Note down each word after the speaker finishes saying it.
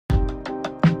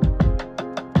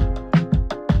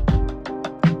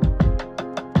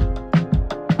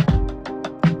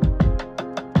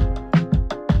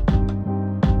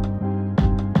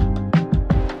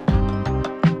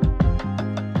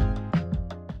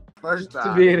First to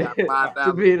time, be he in, got five to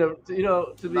thousand. be in a, you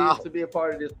know, No, to be a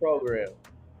part of this program.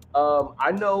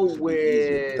 I know should be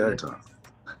easier the third time.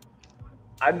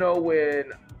 I know when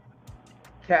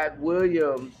Katt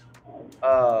Williams,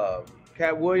 uh,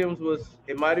 Katt Williams was,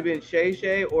 it might have been Shay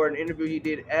Shay or an interview he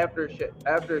did after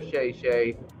Shay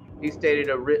Shay. He stated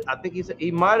I think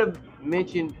he might have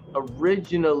mentioned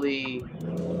originally,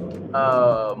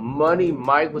 Money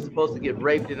Mike was supposed to get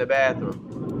raped in the bathroom.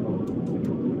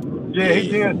 Yeah, he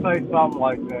Yeah. did say something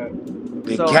like that.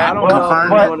 Did So I Cat don't know if confirm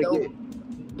we But that want to though? get.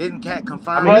 Didn't Cat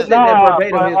I confirm mean, he but that? said that nah,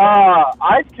 verbatim. but His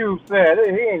Ice Cube said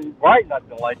it. He ain't write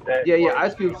nothing like that. Yeah, yeah. But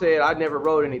Ice Cube said I never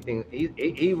wrote anything.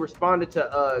 He responded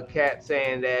to Cat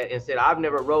saying that and said I've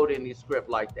never wrote any script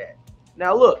like that.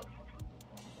 Now look,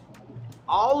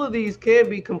 all of these can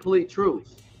be complete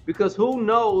truths because who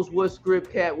knows what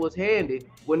script Cat was handed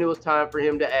when it was time for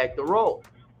him to act the role.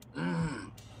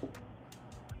 Mm,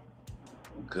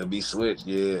 could be switched.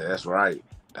 Yeah, that's right.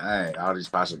 Dang, all these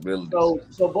possibilities.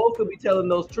 So both could be telling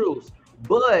those truths,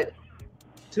 but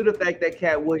to the fact that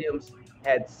Cat Williams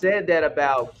had said that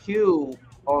about Q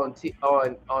on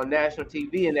national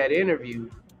TV in that interview,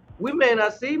 we may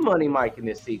not see Money Mike in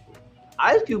this sequel.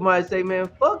 Ice Cube might say, "Man,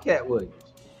 fuck Cat Williams."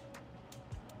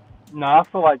 nah,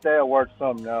 I feel like they'll work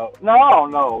something out. No, I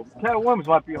don't know. Katt Williams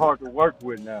might be hard to work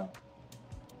with now,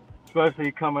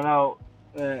 especially coming out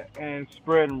and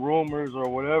spreading rumors or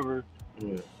whatever.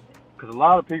 Yeah. Because a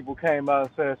lot of people came out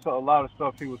and said a lot of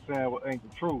stuff he was saying ain't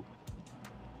the truth.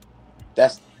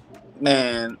 That's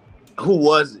man. Who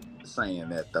was it saying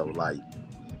that though? Like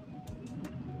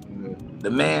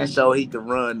the man showed he could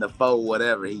run the four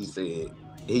whatever he said.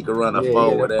 He could run a Yeah,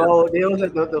 four yeah, the whatever. four, they was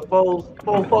like the four,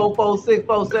 6,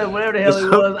 4, 7, whatever the hell it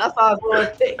was. I saw it was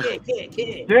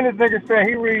kid. Then this nigga said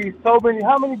he reads so many.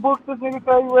 How many books this nigga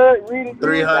say he read a year?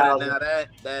 300 3,000. now.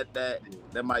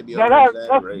 That might be Now over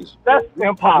exaggeration. that's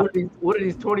impossible. What are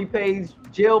these 20-page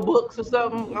jail books or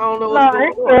something? I don't know what's Nah,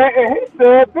 going on. he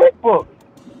said big books,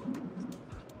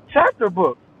 chapter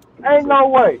books. Ain't no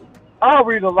way. I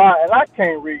read a lot, and I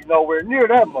can't read nowhere near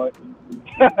that much.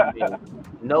 Yeah.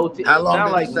 No, How it long sounds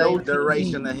did he like say no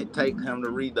duration TV. to take him to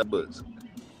read the books?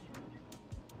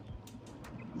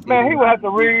 Man, he See, would have to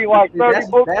read like 30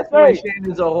 books that's a when day.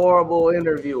 Shannon's a horrible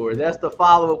interviewer. That's the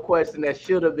follow-up question that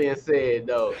should have been said,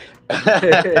 though.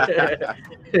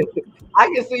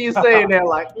 I can see you saying that,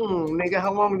 like, nigga,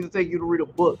 how long does it take you to read a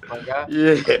book, my guy?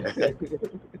 Yeah.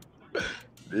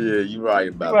 Yeah, you're right He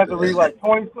about would have to read that. like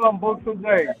 20-some books a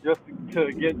day just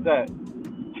to get that.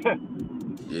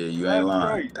 Yeah, you ain't That's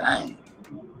lying. crazy. Dang.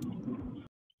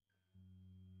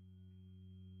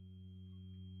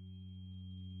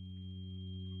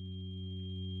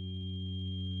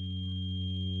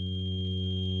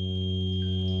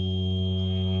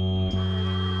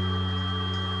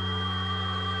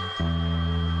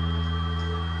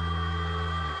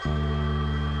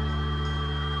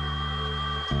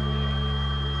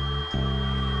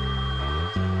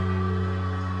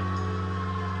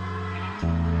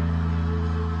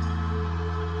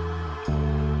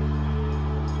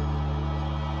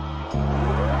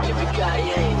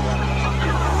 Yippee-ki-yay.